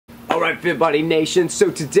Alright, Fit Body Nation, so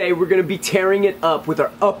today we're going to be tearing it up with our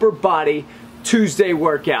upper body Tuesday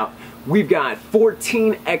workout. We've got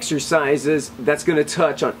 14 exercises that's going to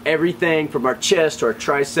touch on everything from our chest to our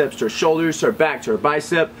triceps to our shoulders to our back to our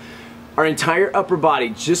bicep, our entire upper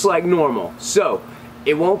body just like normal. So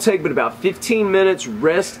it won't take but about 15 minutes.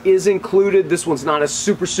 Rest is included. This one's not a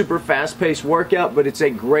super fast-paced workout, but it's a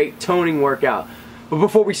great toning workout. But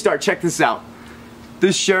before we start, check this out.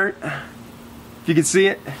 This shirt, if you can see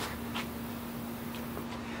it,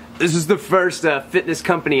 this is the first fitness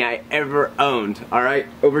company I ever owned, alright?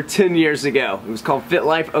 Over 10 years ago. It was called Fit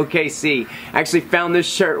Life OKC. I actually found this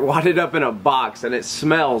shirt wadded up in a box and it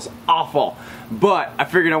smells awful. But I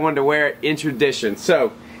figured I wanted to wear it in tradition.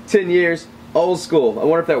 So, 10 years, old school. I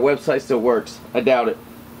wonder if that website still works. I doubt it.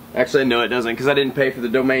 Actually, no, it doesn't because I didn't pay for the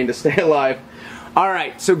domain to stay alive.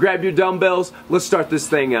 Alright, so grab your dumbbells. Let's start this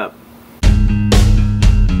thing up.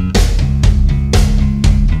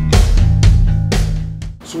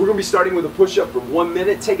 So we're going to be starting with a push-up for 1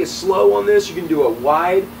 minute. Take it slow on this. You can do a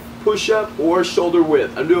wide push-up or shoulder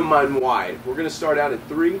width. I'm doing mine wide. We're going to start out at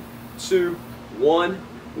 3, 2, 1.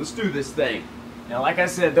 Let's do this thing. Now, like I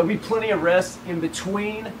said, there'll be plenty of rest in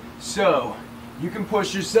between, so you can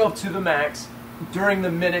push yourself to the max during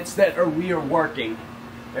the minutes that we are working.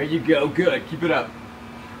 There you go. Good. Keep it up.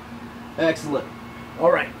 Excellent.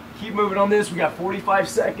 All right. Keep moving on this. We got 45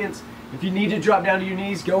 seconds. If you need to drop down to your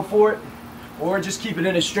knees, go for it. Or just keep it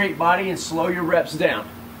in a straight body and slow your reps down.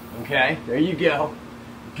 Okay, there you go.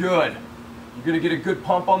 Good. You're going to get a good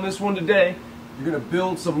pump on this one today. You're going to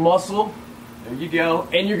build some muscle. There you go.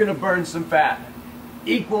 And you're going to burn some fat.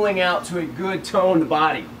 Equaling out to a good toned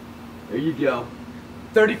body. There you go.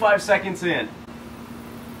 35 seconds in.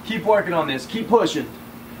 Keep working on this. Keep pushing.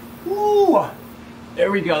 Woo!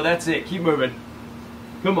 There we go. That's it. Keep moving.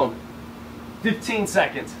 Come on. 15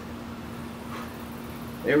 seconds.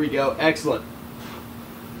 There we go. Excellent.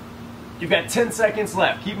 You've got 10 seconds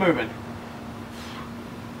left. Keep moving.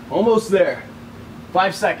 Almost there.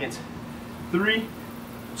 5 seconds. 3,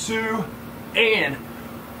 2, and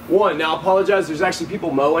 1. Now, I apologize. There's actually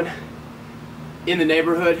people mowing in the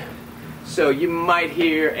neighborhood, so you might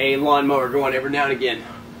hear a lawnmower going every now and again.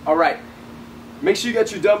 All right. Make sure you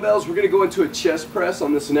got your dumbbells. We're going to go into a chest press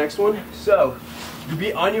on this next one. So, you'll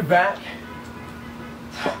be on your back.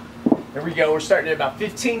 There we go, we're starting at about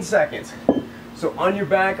 15 seconds. So on your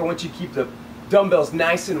back, I want you to keep the dumbbells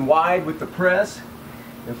nice and wide with the press.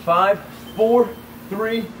 And 5, 4,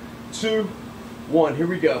 3, 2, 1. Here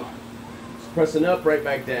we go. Just pressing up, right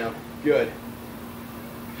back down. Good.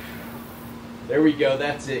 There we go,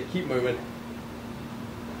 that's it. Keep moving.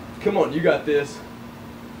 Come on, you got this.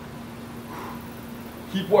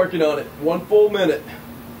 Keep working on it. 1 full minute.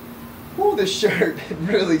 Ooh, this shirt, it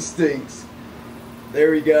really stinks.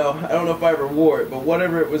 There we go. I don't know if I ever wore it, but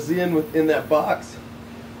whatever it was in that box,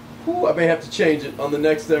 whew, I may have to change it on the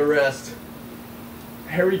next rest.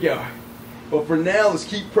 Here we go. But for now, let's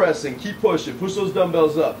keep pressing, keep pushing. Push those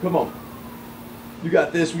dumbbells up. Come on. You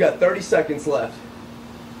got this. We got 30 seconds left.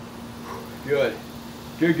 Good.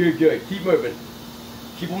 Good, good, good. Keep moving.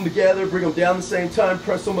 Keep them together. Bring them down at the same time.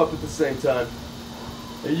 Press them up at the same time.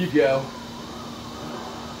 There you go.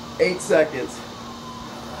 8 seconds.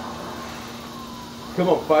 Come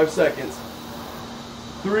on, 5 seconds.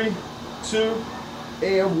 3, 2,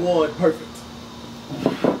 and 1. Perfect.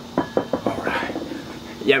 Alright.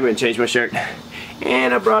 Yeah, I'm going to change my shirt.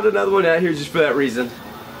 And I brought another one out here just for that reason.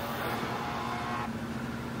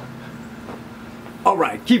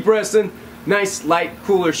 Alright, keep resting. Nice, light,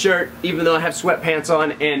 cooler shirt, even though I have sweatpants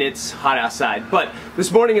on and it's hot outside. But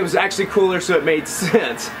this morning it was actually cooler, so it made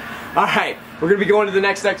sense. Alright, we're going to be going to the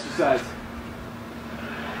next exercise.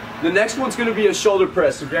 The next one's going to be a shoulder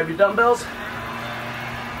press, so grab your dumbbells.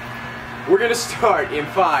 We're going to start in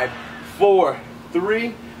 5, 4,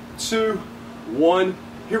 3, 2, 1.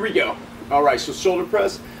 Here we go. Alright, so shoulder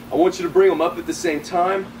press, I want you to bring them up at the same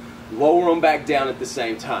time, lower them back down at the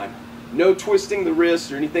same time. No twisting the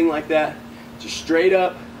wrist or anything like that. Just straight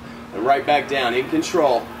up and right back down, in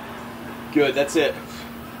control. Good, that's it.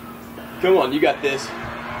 Come on, you got this.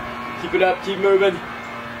 Keep it up, keep moving.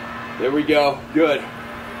 There we go, good.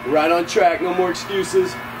 Right on track, no more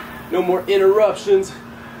excuses, no more interruptions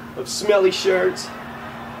of smelly shirts,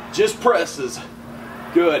 just presses.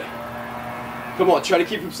 Good. Come on, try to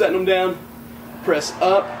keep from setting them down. Press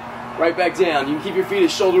up, right back down. You can keep your feet at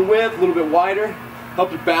shoulder width, a little bit wider,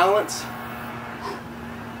 help you balance.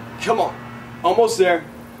 Come on, almost there.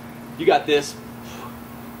 You got this.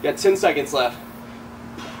 You got 10 seconds left.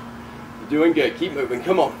 You're doing good, keep moving,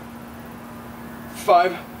 come on.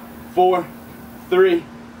 5, 4, 3,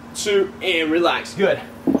 2, and relax. Good.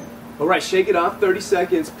 All right, shake it off, 30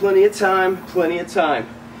 seconds, plenty of time, plenty of time.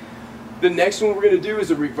 The next one we're gonna do is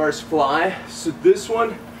a reverse fly. So this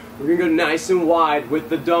one, we're gonna go nice and wide with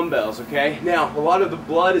the dumbbells, okay? Now, a lot of the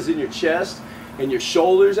blood is in your chest and your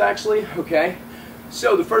shoulders actually, okay?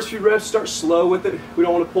 So the first few reps, start slow with it. We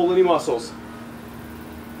don't wanna pull any muscles.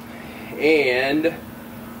 And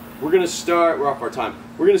we're gonna start, we're off our time.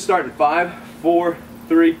 We're gonna start in 5, 4,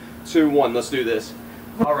 3, 2, 1. Let's do this.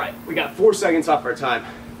 All right, we got 4 seconds off our time.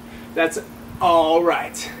 That's all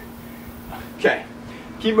right. Okay,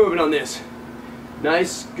 keep moving on this.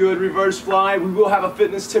 Nice, good reverse fly. We will have a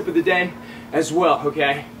fitness tip of the day as well,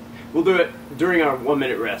 okay? We'll do it during our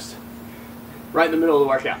 1-minute rest, right in the middle of the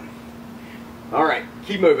workout. All right,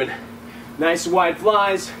 keep moving. Nice wide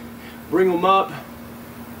flies, bring them up.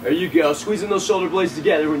 There you go, squeezing those shoulder blades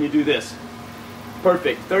together when you do this.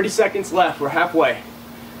 Perfect, 30 seconds left, we're halfway.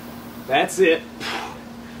 That's it.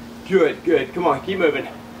 Good, good, come on, keep moving.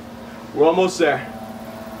 We're almost there.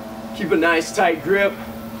 Keep a nice tight grip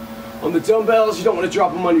on the dumbbells. You don't want to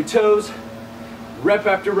drop them on your toes. Rep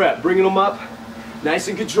after rep, bringing them up nice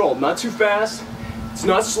and controlled, not too fast. It's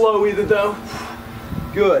not slow either though.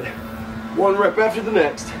 Good. 1 rep after the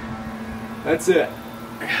next. That's it.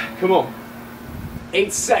 Come on.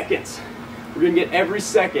 8 seconds. We're gonna get every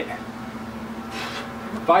second.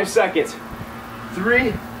 5 seconds.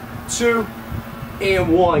 3, 2,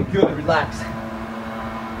 and 1. Good, relax.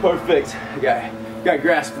 Perfect. Got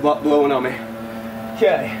grass blowing on me.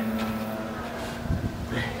 Okay.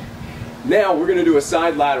 Now we're gonna do a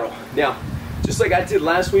side lateral. Now, just like I did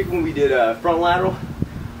last week when we did a front lateral,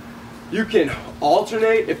 you can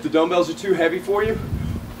alternate if the dumbbells are too heavy for you,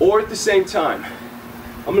 or at the same time.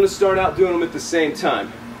 I'm gonna start out doing them at the same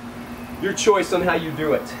time. Your choice on how you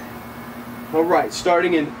do it. All right,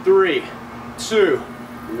 starting in 3, 2,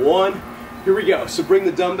 1. Here we go. So bring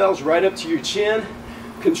the dumbbells right up to your chin.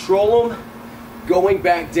 Control them, going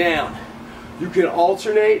back down. You can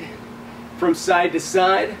alternate from side to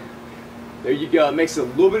side. There you go. It makes it a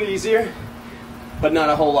little bit easier, but not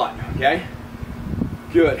a whole lot, okay?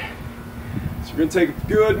 Good. So we're gonna take a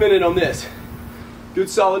good minute on this. Good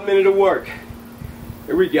solid minute of work.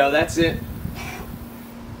 Here we go, that's it.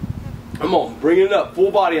 Come on, bring it up.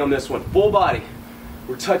 Full body on this one, full body.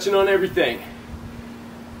 We're touching on everything.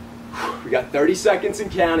 We got 30 seconds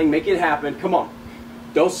and counting, make it happen, come on.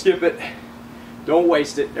 Don't skip it, don't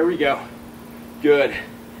waste it. There we go, good.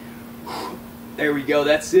 There we go,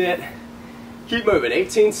 that's it. Keep moving,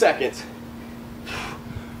 18 seconds.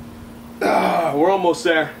 We're almost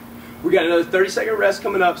there. We got another 30-second rest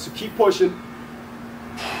coming up, so keep pushing.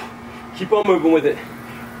 Keep on moving with it.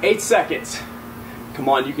 8 seconds. Come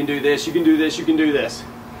on, you can do this, you can do this, you can do this.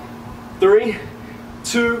 3,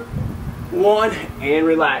 2, 1, and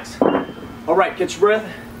relax. All right, catch your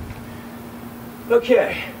breath.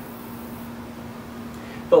 Okay.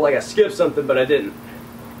 Felt like I skipped something, but I didn't.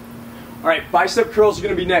 All right, bicep curls are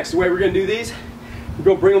gonna be next. The way we're gonna do these, we're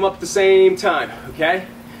gonna bring them up at the same time, okay?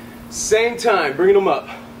 Same time, bringing them up.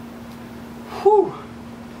 Whew.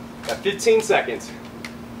 Got 15 seconds.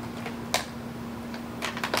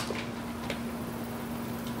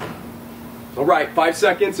 All right, 5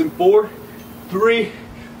 seconds in 4, 3,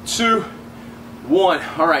 2, 1.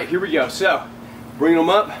 All right, here we go. So, bring them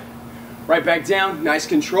up, right back down, nice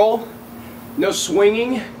control. No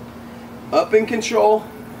swinging, up in control,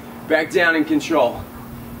 back down in control.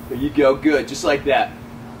 There you go, good, just like that.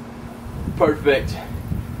 Perfect.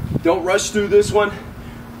 Don't rush through this one.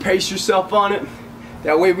 Pace yourself on it.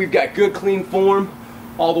 That way we've got good clean form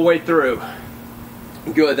all the way through.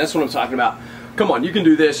 Good, that's what I'm talking about. Come on, you can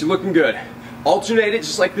do this, you're looking good. Alternate it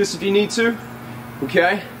just like this if you need to,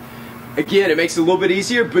 okay? Again, it makes it a little bit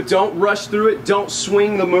easier, but don't rush through it. Don't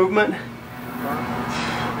swing the movement.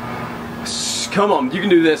 Come on, you can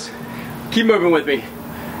do this. Keep moving with me.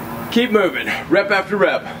 Keep moving, rep after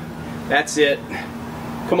rep. That's it.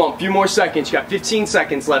 Come on, a few more seconds. You got 15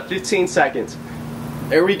 seconds left, 15 seconds.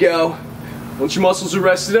 There we go. Once your muscles are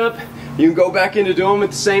rested up, you can go back into doing them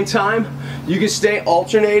at the same time. You can stay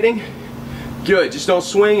alternating. Good, just don't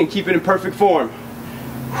swing and keep it in perfect form.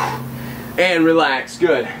 And relax,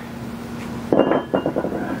 good.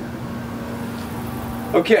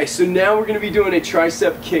 Okay, so now we're gonna be doing a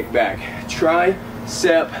tricep kickback.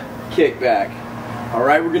 Tricep kickback. All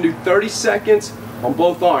right, we're gonna do 30 seconds on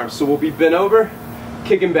both arms. So we'll be bent over,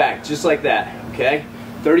 kicking back, just like that, okay?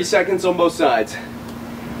 30 seconds on both sides.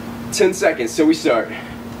 10 seconds till we start.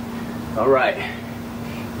 All right,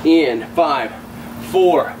 in 5,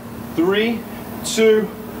 4, 3, 2,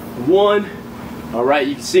 1. All right,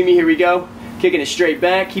 you can see me, here we go. Kicking it straight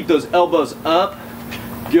back, keep those elbows up.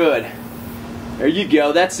 Good. There you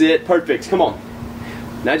go, that's it, perfect, come on.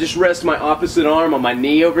 Now just rest my opposite arm on my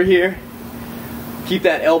knee over here. Keep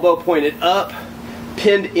that elbow pointed up,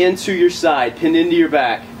 pinned into your side, pinned into your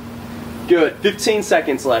back. Good. 15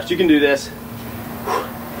 seconds left. You can do this.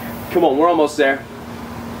 Come on, we're almost there.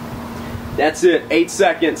 That's it. 8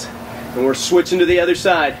 seconds. And we're switching to the other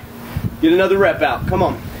side. Get another rep out. Come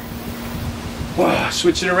on.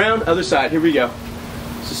 Switch it around. Other side. Here we go.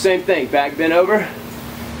 So same thing. Back bent over.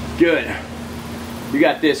 Good. You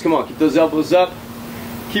got this. Come on. Keep those elbows up.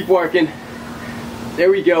 Keep working. There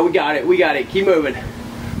we go. We got it. We got it. Keep moving.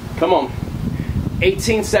 Come on.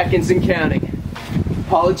 18 seconds and counting.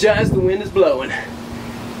 Apologize. The wind is blowing.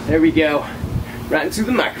 There we go. Right into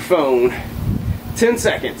the microphone. 10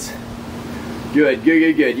 seconds. Good. Good,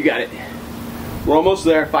 good, good. You got it. We're almost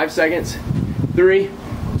there. 5 seconds. 3,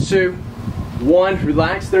 2, 1.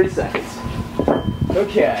 Relax. 30 seconds.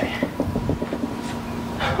 Okay.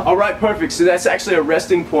 All right, perfect. So that's actually a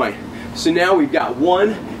resting point. So now we've got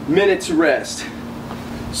 1 minute to rest.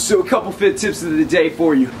 So a couple fit tips of the day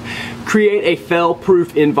for you. Create a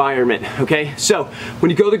fail-proof environment, okay? So when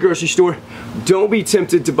you go to the grocery store, don't be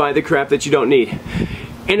tempted to buy the crap that you don't need.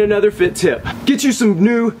 And another fit tip, get you some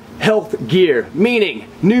new health gear, meaning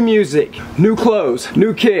new music, new clothes,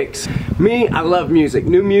 new kicks. Me, I love music.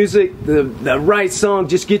 New music, the right song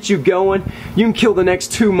just gets you going. You can kill the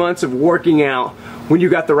next 2 months of working out when you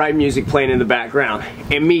got the right music playing in the background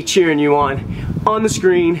and me cheering you on the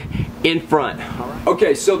screen in front.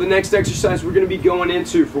 Okay, so the next exercise we're going to be going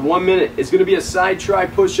into for 1 minute is going to be a side tri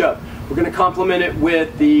push-up. We're going to complement it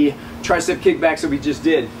with the tricep kickbacks that we just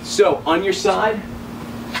did. So on your side,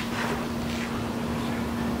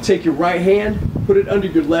 take your right hand, put it under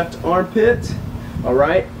your left armpit, all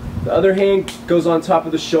right? The other hand goes on top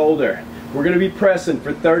of the shoulder. We're going to be pressing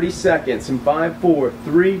for 30 seconds in 5, 4,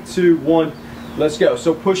 3, 2, 1. Let's go.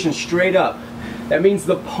 So pushing straight up. That means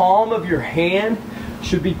the palm of your hand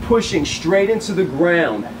should be pushing straight into the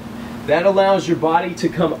ground. That allows your body to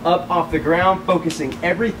come up off the ground, focusing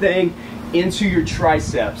everything into your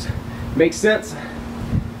triceps. Make sense?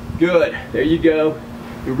 Good. There you go.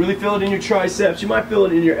 You really feel it in your triceps. You might feel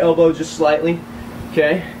it in your elbow just slightly,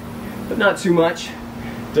 okay? But not too much.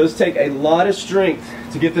 It does take a lot of strength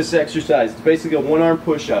to get this exercise. It's basically a one-arm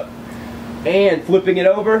push-up. And flipping it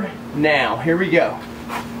over, now. Here we go.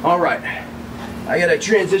 All right. I gotta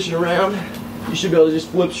transition around. You should be able to just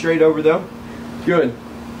flip straight over though. Good.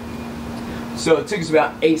 So it took us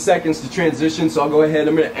about 8 seconds to transition, so I'll go ahead,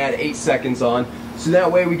 I'm gonna add 8 seconds on. So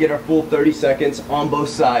that way we get our full 30 seconds on both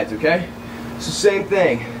sides, okay? So same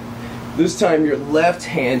thing. This time your left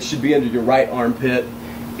hand should be under your right armpit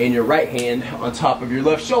and your right hand on top of your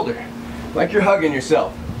left shoulder. Like you're hugging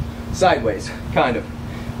yourself. Sideways, kind of.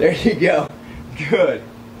 There you go. Good.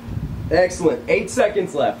 Excellent. 8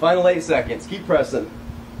 seconds left. Final 8 seconds. Keep pressing.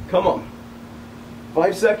 Come on.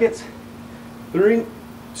 5 seconds. 3,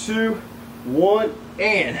 2, 1,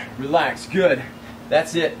 and relax. Good.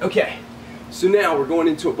 That's it. Okay. So now we're going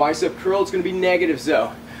into a bicep curl. It's going to be negatives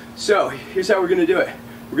though. So here's how we're going to do it.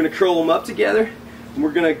 We're going to curl them up together, and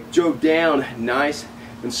we're going to go down nice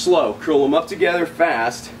and slow. Curl them up together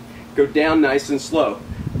fast. Go down nice and slow.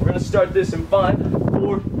 We're going to start this in 5,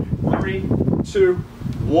 4, 3, 2,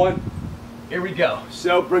 1. Here we go.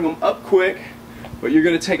 So bring them up quick, but you're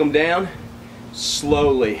going to take them down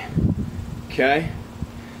slowly. Okay?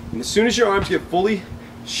 And as soon as your arms get fully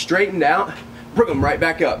straightened out, bring them right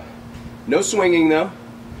back up. No swinging though.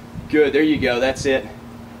 Good. There you go. That's it.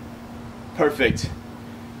 Perfect.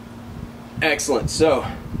 Excellent. So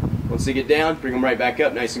once they get down, bring them right back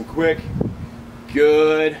up nice and quick.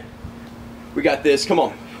 Good. We got this. Come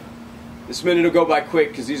on. This minute will go by quick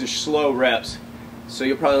because these are slow reps. So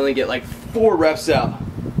you'll probably only get like 4 reps out.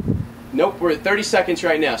 Nope, we're at 30 seconds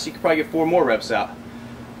right now, so you can probably get 4 more reps out.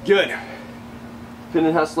 Good.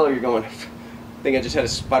 Depending on how slow you're going. I think I just had a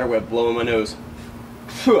spider web blowing my nose.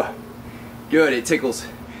 Good, it tickles.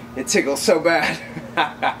 It tickles so bad.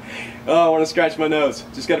 Oh, I want to scratch my nose.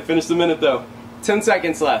 Just got to finish the minute though. 10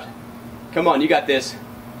 seconds left. Come on, you got this.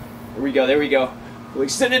 There we go, there we go. We'll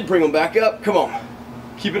extend it, bring them back up. Come on.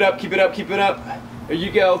 Keep it up, keep it up, keep it up. There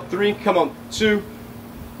you go. 3, come on. 2,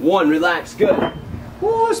 1, relax. Good.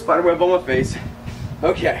 Woo, spider web on my face.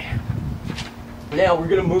 Okay. Now we're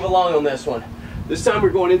going to move along on this one. This time we're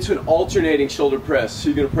going into an alternating shoulder press. So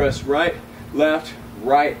you're going to press right, left,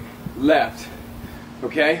 left.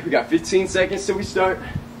 Okay, we got 15 seconds till we start.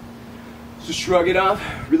 So shrug it off,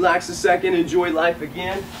 relax a second, enjoy life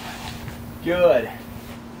again. Good.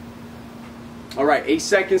 All right, 8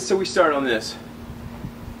 seconds till we start on this.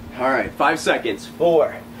 All right, 5 seconds.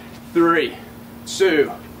 4, 3,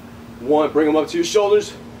 2, 1. Bring them up to your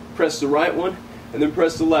shoulders. Press the right one, and then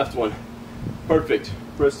press the left one. Perfect.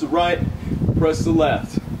 Press the right, press the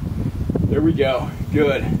left. There we go.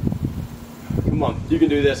 Good. Come on, you can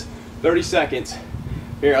do this. 30 seconds.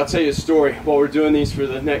 Here, I'll tell you a story while we're doing these for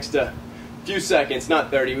the next few seconds.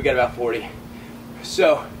 Not 30, we got about 40.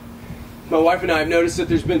 So, my wife and I have noticed that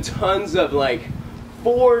there's been tons of like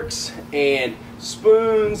forks and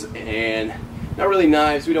spoons and not really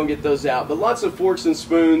knives, we don't get those out, but lots of forks and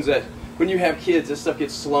spoons that when you have kids, this stuff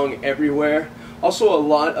gets slung everywhere. Also a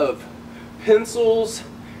lot of pencils.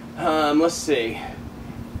 Let's see,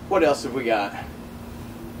 what else have we got?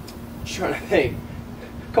 I'm trying to think.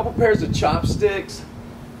 A couple pairs of chopsticks.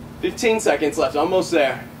 15 seconds left, almost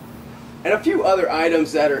there. And a few other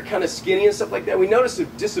items that are kind of skinny and stuff like that. We noticed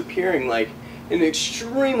it disappearing like in an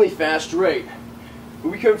extremely fast rate, but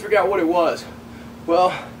we couldn't figure out what it was.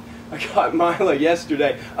 Well, I got Mila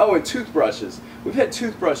yesterday. Oh, and toothbrushes. We've had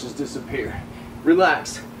toothbrushes disappear.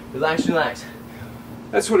 Relax, relax, relax.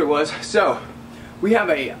 That's what it was. So, we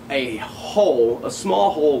have a hole, a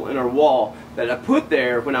small hole in our wall that I put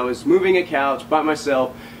there when I was moving a couch by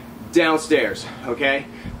myself downstairs, okay?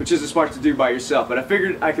 Which is smart to do by yourself, but I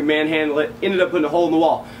figured I could manhandle it, ended up putting a hole in the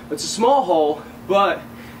wall. It's a small hole, but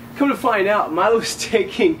come to find out, Milo was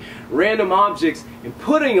taking random objects and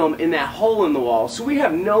putting them in that hole in the wall. So we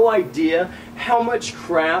have no idea how much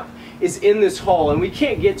crap is in this hole, and we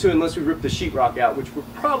can't get to it unless we rip the sheetrock out, which we're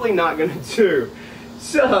probably not gonna do.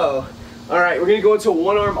 So, all right, we're gonna go into a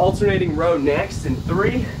one-arm alternating row next in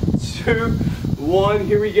 3, 2, 1,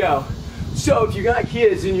 here we go. So if you got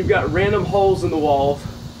kids and you've got random holes in the walls,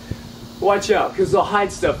 watch out, because they'll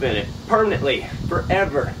hide stuff in it permanently,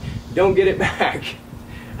 forever. Don't get it back.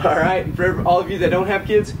 All right, for all of you that don't have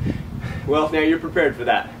kids, well, now you're prepared for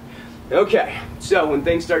that. Okay, so when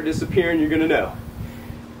things start disappearing, you're gonna know.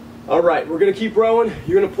 All right, we're gonna keep rowing.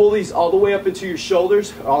 You're gonna pull these all the way up into your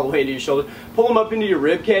shoulders, all the way into your shoulders. Pull them up into your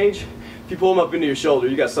rib cage. If you pull them up into your shoulder,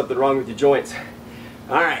 you got something wrong with your joints.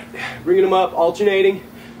 All right, bringing them up, alternating.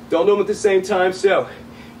 Don't do them at the same time, so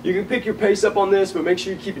you can pick your pace up on this, but make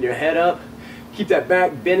sure you're keeping your head up. Keep that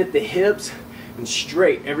back bent at the hips and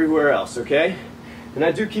straight everywhere else, okay? And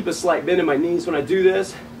I do keep a slight bend in my knees when I do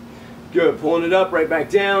this. Good, pulling it up, right back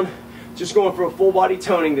down. Just going for a full body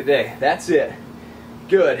toning today. That's it.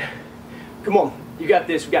 Good. Come on, you got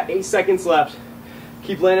this. We got 8 seconds left.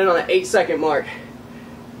 Keep landing on that 8-second mark.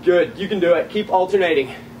 Good, you can do it. Keep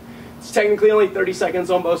alternating. It's technically only 30 seconds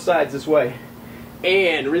on both sides this way.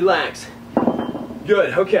 And relax.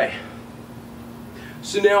 Good, okay.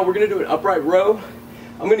 So now we're gonna do an upright row.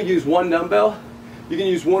 I'm gonna use one dumbbell. You can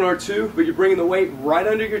use 1 or 2, but you're bringing the weight right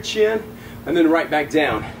under your chin and then right back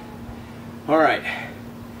down. All right,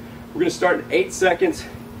 we're gonna start in 8 seconds.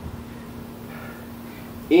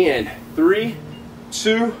 In 3,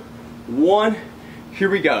 2, 1, here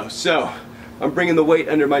we go. So I'm bringing the weight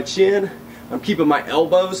under my chin. I'm keeping my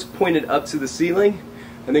elbows pointed up to the ceiling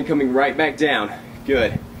and then coming right back down.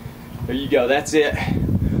 Good. There you go, that's it.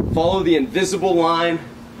 Follow the invisible line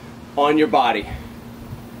on your body.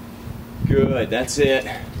 Good, that's it.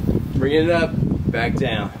 Bringing it up, back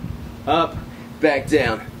down. Up, back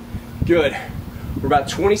down. Good. We're about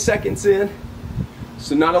 20 seconds in,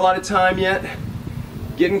 so not a lot of time yet.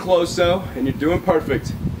 Getting close though, and you're doing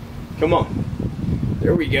perfect. Come on.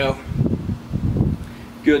 There we go.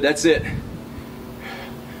 Good, that's it.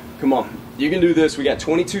 Come on, you can do this. We got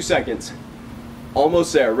 22 seconds.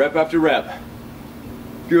 Almost there, rep after rep.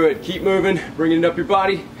 Good, keep moving, bringing it up your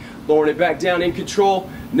body, lowering it back down in control,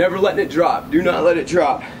 never letting it drop. Do not let it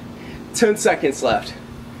drop. 10 seconds left.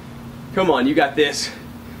 Come on, you got this.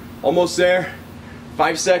 Almost there.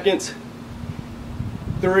 5 seconds.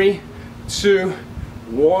 3, 2,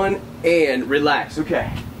 1, and relax.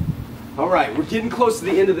 Okay. All right, we're getting close to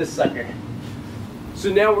the end of this sucker.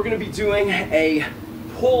 So now we're gonna be doing a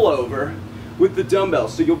pullover with the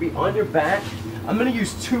dumbbells. So you'll be on your back. I'm gonna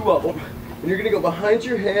use 2 of them, and you're gonna go behind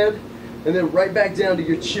your head and then right back down to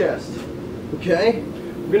your chest. Okay?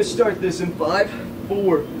 We're gonna start this in 5,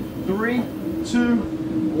 4, 3, 2,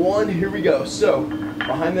 1. Here we go. So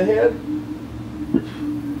behind the head,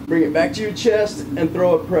 bring it back to your chest and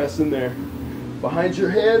throw a press in there. Behind your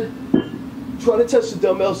head, try to touch the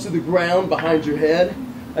dumbbells to the ground behind your head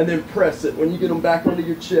and then press it when you get them back onto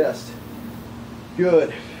your chest.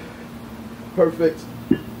 Good. Perfect.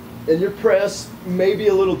 And your press may be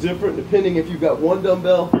a little different depending if you've got 1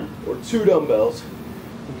 dumbbell or 2 dumbbells.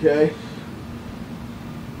 Okay?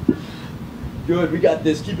 Good, we got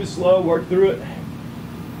this. Keep it slow, work through it.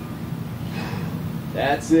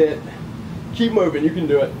 That's it. Keep moving, you can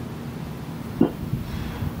do it.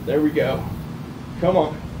 There we go. Come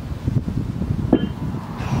on.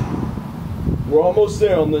 We're almost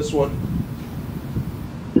there on this one.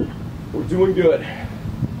 We're doing good.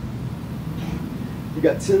 You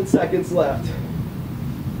got 10 seconds left.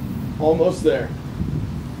 Almost there.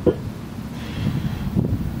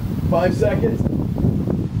 5 seconds.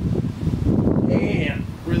 And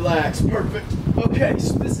relax. Perfect. Okay,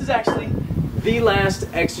 so this is actually the last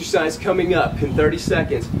exercise coming up in 30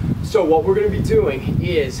 seconds. So what we're going to be doing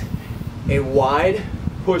is a wide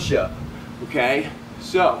push-up. Okay?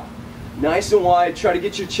 So, nice and wide. Try to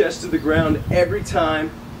get your chest to the ground every time.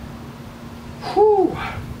 Whew.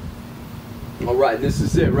 All right, this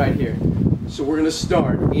is it right here. So we're going to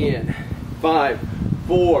start in 5,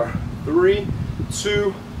 4, 3,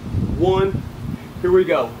 2, 1. Here we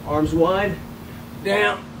go. Arms wide.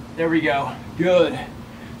 Down. There we go. Good.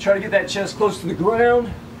 Try to get that chest close to the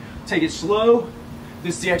ground. Take it slow.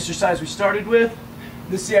 This is the exercise we started with.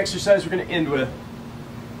 This is the exercise we're going to end with.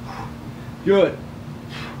 Good.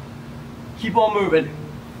 Keep on moving.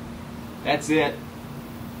 That's it.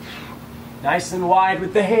 Nice and wide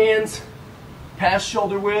with the hands. Past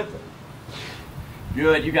shoulder width.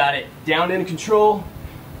 Good, you got it. Down in control,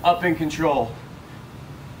 up in control.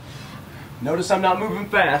 Notice I'm not moving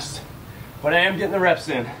fast, but I am getting the reps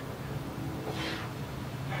in.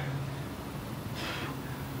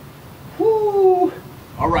 Woo!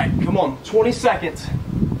 All right, come on, 20 seconds.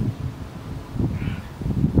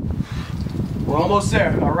 We're almost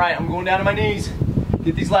there. All right, I'm going down to my knees.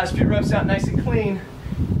 Get these last few reps out nice and clean.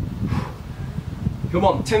 Come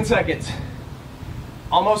on, 10 seconds.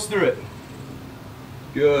 Almost through it.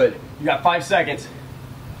 Good. You got 5 seconds.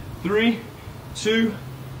 3, 2,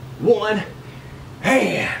 1.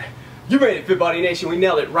 And you made it, Fit Body Nation. We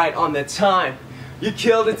nailed it right on the time. You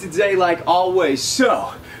killed it today like always.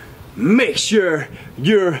 So make sure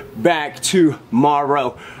you're back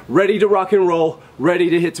tomorrow. Ready to rock and roll. Ready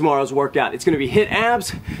to hit tomorrow's workout. It's going to be hit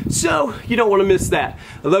abs, so you don't want to miss that.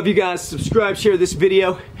 I love you guys. Subscribe, share this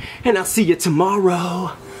video, and I'll see you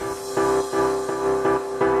tomorrow.